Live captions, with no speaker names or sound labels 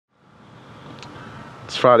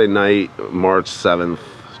Friday night, March 7th,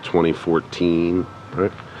 2014,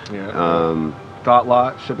 right? Yeah. Dot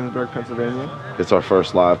Lot, Shippensburg, Pennsylvania. It's our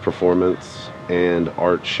first live performance and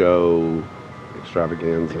art show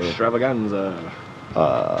extravaganza.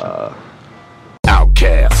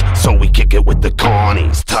 Outcast, so we kick it with the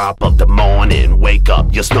carnies. Top of the morning, wake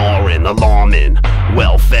up, you're snoring, alarming.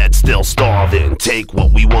 Well fed, still starving. Take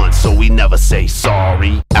what we want, so we never say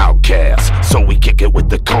sorry. Outcast, so we kick it with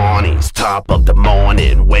the carnies. Top of the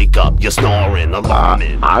morning, wake up, you're snoring,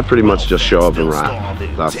 alarming. I pretty much just show up and rap.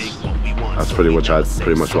 That's pretty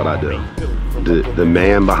much what I do. The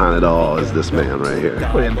man behind it all is this man right here.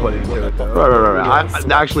 Put input into it though.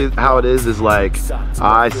 Right. Actually, how it is like,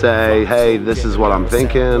 I say, hey, this is what I'm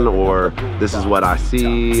thinking, or this is what I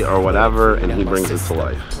see, or whatever, and he brings it to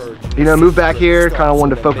life. You know, moved back here, kind of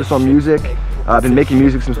wanted to focus on music. I've been making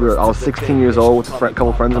music since I was 16 years old with a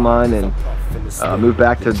couple friends of mine, and moved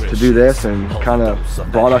back to do this, and kind of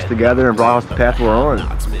brought us together and brought us the path we're on.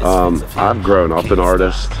 I've grown up an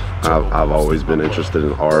artist. I've always been interested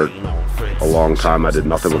in art. A long time I did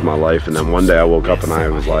nothing with my life, and then one day I woke up and I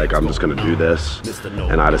was like, I'm just gonna do this,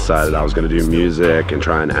 and I decided I was gonna do music and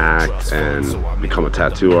try and act and become a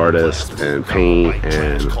tattoo artist and paint,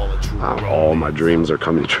 and all my dreams are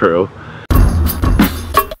coming true.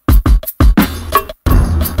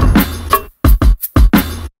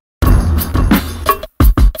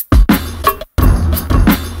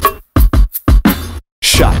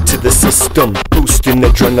 Shot to the system, boosting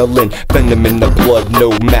adrenaline, venom in the blood,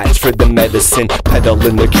 no match for the medicine.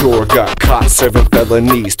 Peddling the cure, got caught serving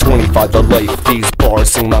felonies. 25 to life, these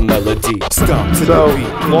bars sing my melody. Stop to So, the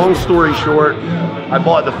beat. long story short, I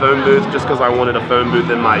bought the phone booth just because I wanted a phone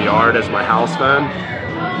booth in my yard as my house phone.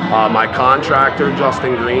 My contractor,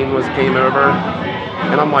 Justin Green, came over,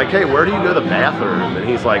 and I'm like, hey, where do you go to the bathroom? And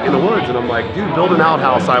he's like, in the woods. And I'm like, dude, build an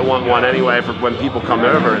outhouse. I want one anyway for when people come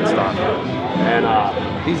over and stuff. And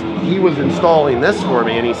he was installing this for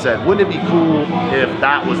me, and he said, wouldn't it be cool if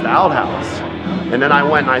that was the outhouse? And then I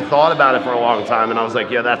went and I thought about it for a long time, and I was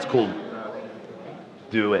like, yeah, that's cool.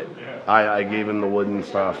 Do it. I gave him the wooden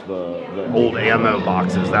stuff, the old ammo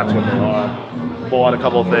boxes. That's what they are. Bought a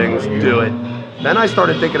couple things. Do it. Then I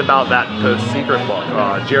started thinking about that Post-Secret book.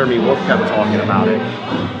 Jeremy Wolf kept talking about it,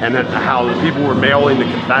 and then how people were mailing the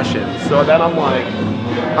confessions. So then I'm like,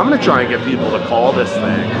 I'm gonna try and get people to call this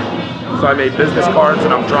thing. So I made business cards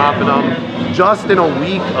and I'm dropping them. Just in a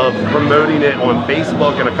week of promoting it on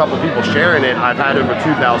Facebook and a couple people sharing it, I've had over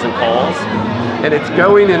 2,000 calls. And it's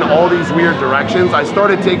going in all these weird directions. I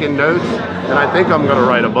started taking notes, and I think I'm gonna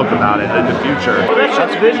write a book about it in the future. Well, that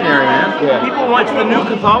shit's visionary, man. Yeah. People want the new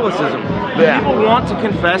Catholicism. Yeah. People want to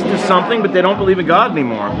confess to something, but they don't believe in God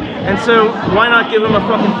anymore. And so, why not give them a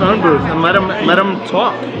fucking phone booth and let them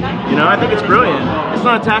talk? You know, I think it's brilliant. It's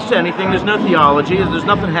not attached to anything. There's no theology. There's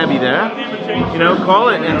nothing heavy there. You know, call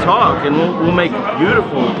it and talk, and we'll make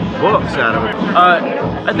beautiful books out of it.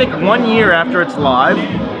 I think 1 year after it's live,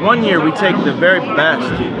 1 year we take the very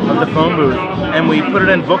best of the phone booth and we put it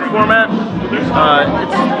in book format.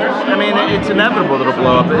 It's inevitable that it'll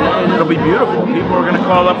blow up. It'll be beautiful. People are going to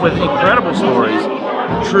call up with incredible stories,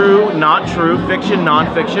 true, not true, fiction,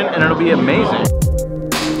 non-fiction, and it'll be amazing.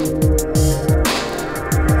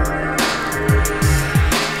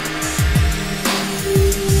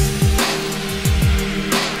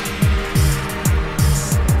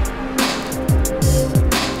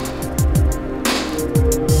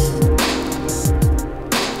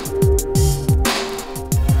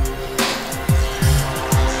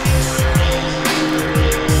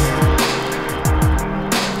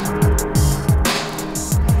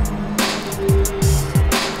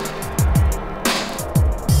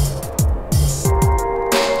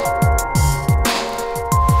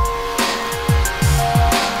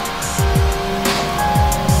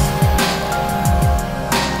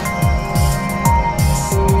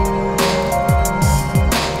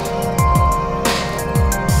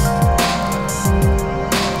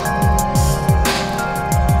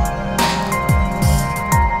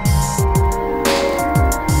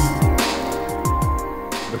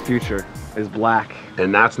 Future is black,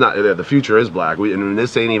 and that's not, the future is black. And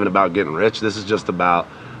this ain't even about getting rich. This is just about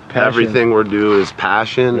passion. Everything we're doing is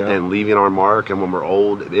passion, yeah, and leaving our mark. And when we're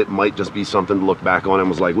old, it might just be something to look back on and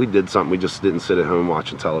was like, we did something, we just didn't sit at home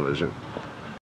watching television.